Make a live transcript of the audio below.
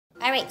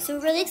All right, so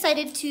we're really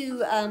excited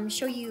to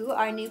show you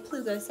our new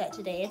Plugo set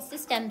today. It's the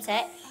STEM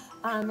set.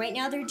 Right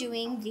now they're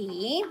doing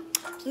the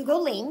Plugo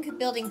Link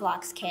building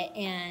blocks kit,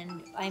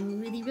 and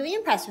I'm really, really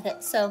impressed with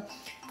it. So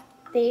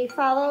they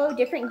follow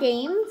different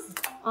games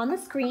on the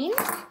screen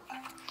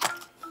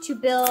to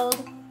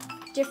build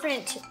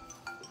different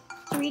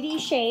 3D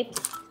shapes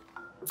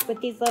with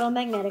these little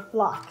magnetic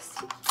blocks.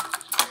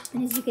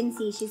 And as you can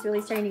see, she's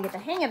really starting to get the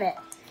hang of it.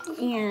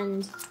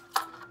 And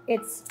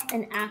it's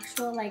an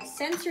actual like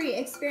sensory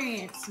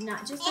experience,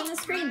 not just on the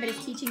screen, but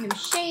it's teaching them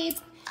shape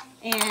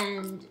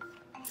and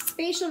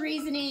spatial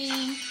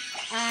reasoning.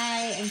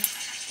 I am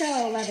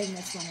so loving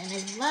this one. And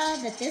I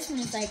love that this one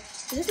is like,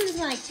 so this one is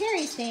more like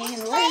Terry's thing and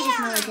the letters is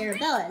more like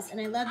Arabella's. And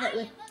I love that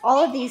with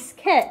all of these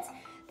kits,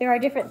 there are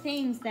different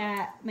things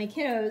that my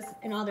kiddos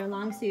and all their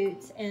long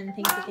suits and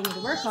things that they need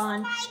to work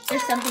on,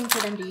 there's something for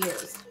them to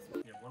use.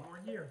 You have one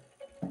more here.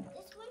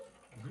 This one?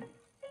 Mm-hmm.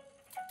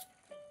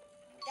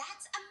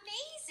 That's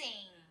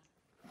amazing!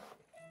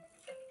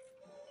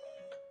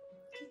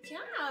 Good job.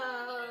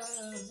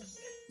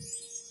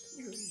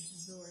 You're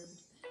absorbed.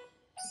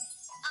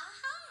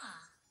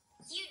 Aha!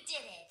 You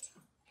did it!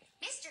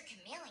 Mr.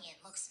 Chameleon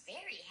looks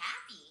very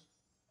happy.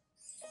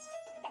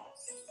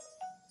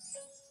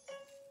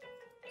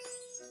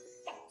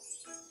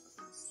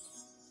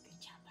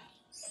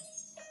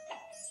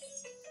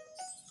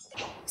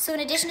 So in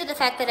addition to the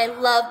fact that I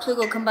love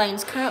Plugo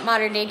combines current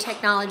modern day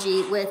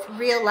technology with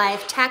real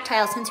life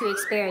tactile sensory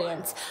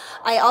experience,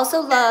 I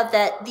also love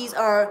that these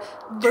are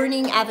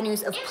learning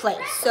avenues of play.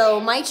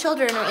 So my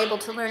children are able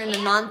to learn in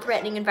a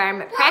non-threatening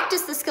environment,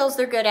 practice the skills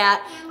they're good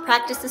at,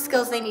 practice the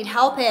skills they need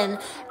help in,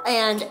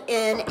 and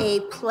in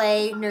a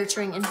play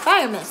nurturing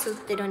environment so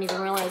that they don't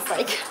even realize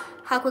like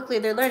how quickly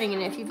they're learning.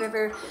 And if you've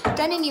ever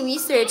done any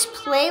research,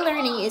 play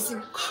learning is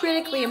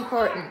critically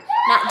important,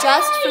 not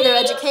just for their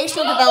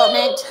educational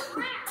development,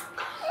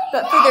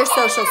 but for their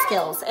social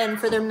skills and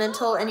for their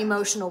mental and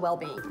emotional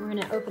well-being. We're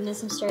gonna open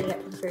this and start it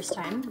up for the first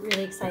time.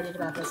 Really excited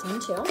about this one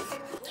too.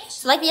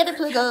 So like the other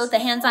Plugo, the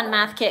hands-on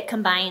math kit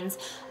combines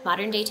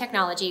modern day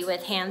technology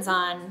with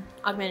hands-on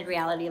augmented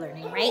reality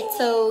learning, right?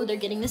 So they're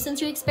getting the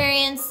sensory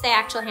experience, the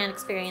actual hand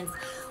experience,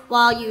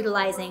 while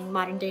utilizing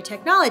modern day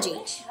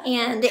technology.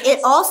 And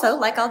it also,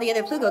 like all the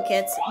other Plugo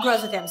kits,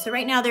 grows with them. So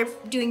right now they're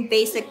doing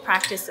basic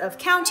practice of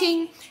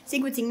counting,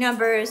 sequencing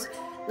numbers,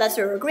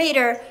 lesser or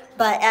greater,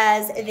 but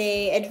as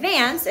they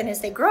advance and as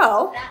they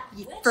grow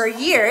for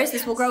years,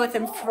 this will grow with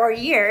them for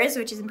years,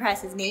 which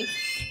impresses me,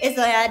 is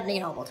they'll add, you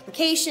know,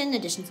 multiplication,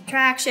 addition,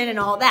 subtraction, and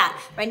all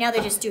that. Right now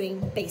they're just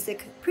doing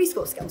basic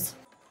preschool skills.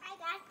 I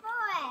got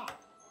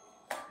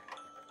 4.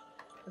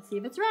 Let's see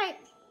if it's right.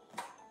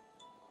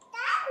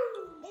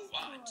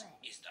 What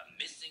is the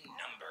missing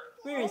number?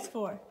 Where is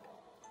 4?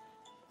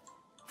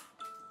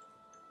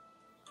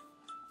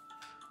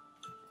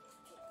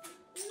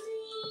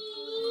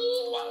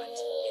 What is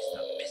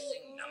the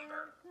missing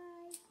number? 5,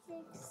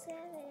 6, 7.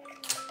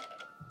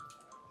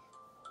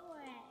 4.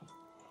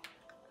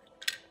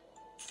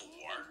 4.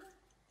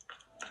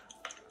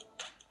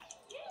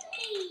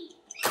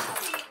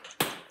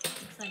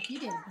 Looks like you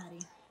did it,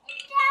 buddy.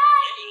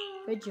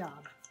 Good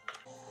job.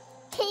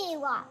 2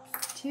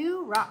 rocks.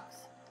 2 rocks.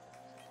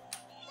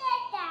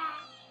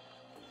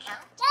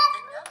 Count the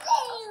number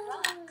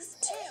of rocks,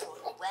 too.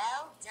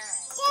 Well done.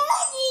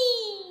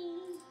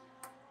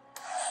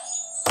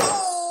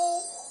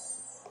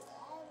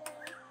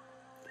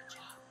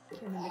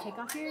 Remember to take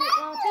off your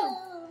wall too.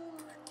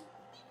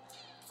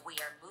 We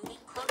are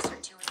moving closer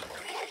to an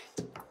agreement.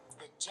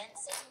 The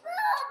Jensen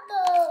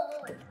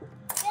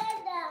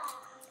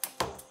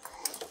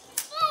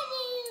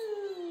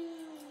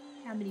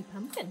How many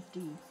pumpkins do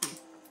you see?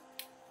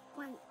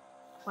 1. 1.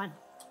 one.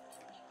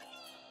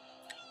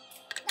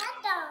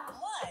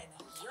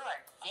 You're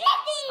very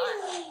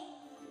smart.